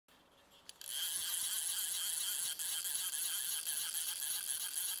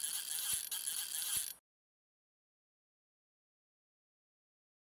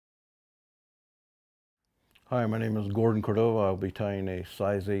Hi, my name is Gordon Cordova. I'll be tying a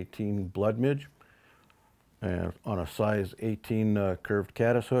size 18 blood midge and on a size 18 curved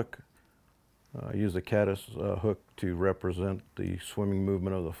caddis hook. I use the caddis hook to represent the swimming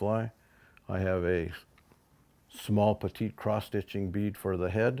movement of the fly. I have a small petite cross-stitching bead for the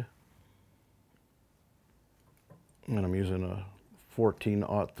head, and I'm using a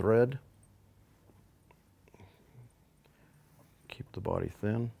 14-aught thread. Keep the body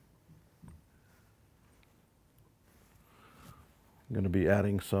thin. I'm going to be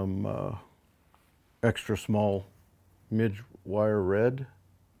adding some extra small midge wire red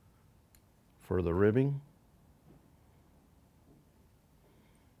for the ribbing.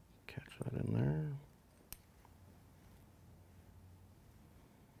 Catch that in there.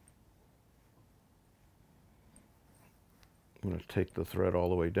 I'm going to take the thread all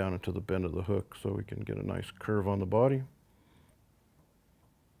the way down into the bend of the hook so we can get a nice curve on the body.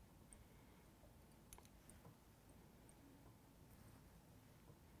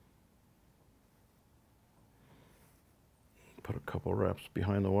 Put a couple wraps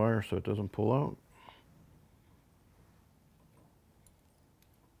behind the wire so it doesn't pull out.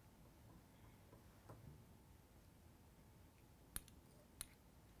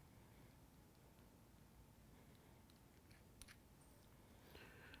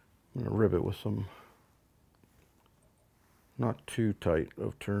 I'm going to rib it with some, not too tight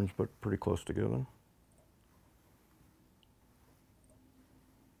of turns, but pretty close together.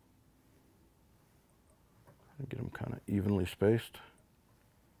 Get them kind of evenly spaced.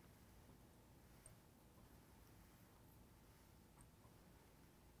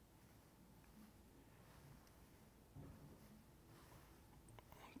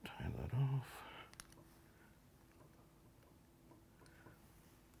 Tie that off.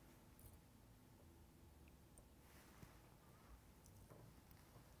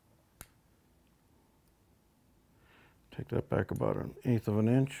 Take that back about 1/8 of an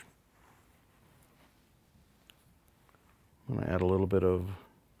inch. I'm going to add a little bit of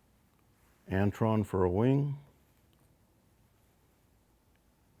Antron for a wing.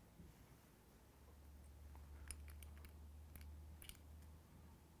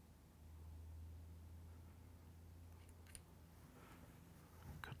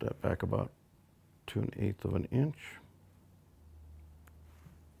 Cut that back about 2 1/8 of an inch.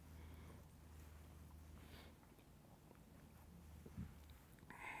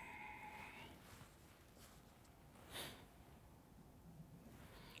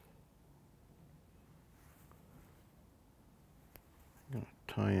 I'm going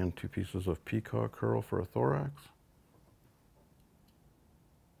to tie in 2 pieces of peacock curl for a thorax.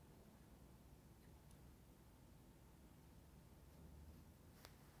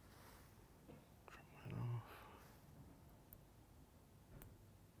 Trim that off.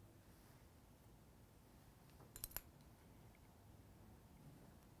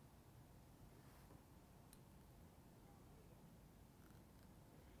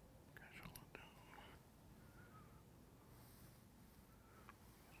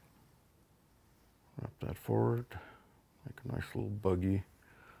 Wrap that forward, make a nice little buggy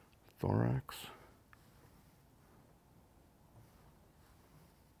thorax.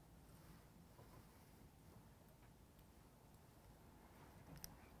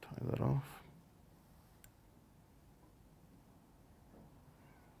 Tie that off.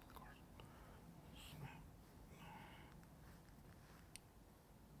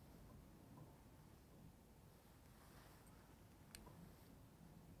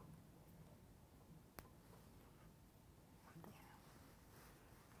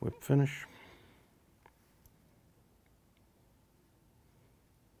 Whip finish.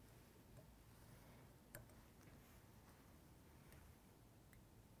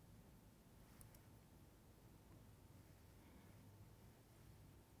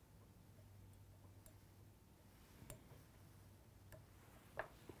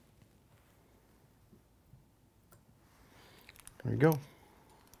 There you go.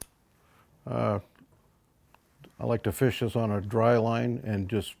 I like to fish this on a dry line and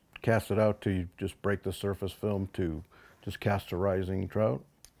just cast it out till you just break the surface film to just cast a rising trout.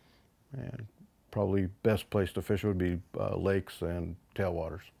 And probably best place to fish would be lakes and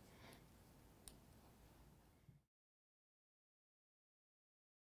tailwaters.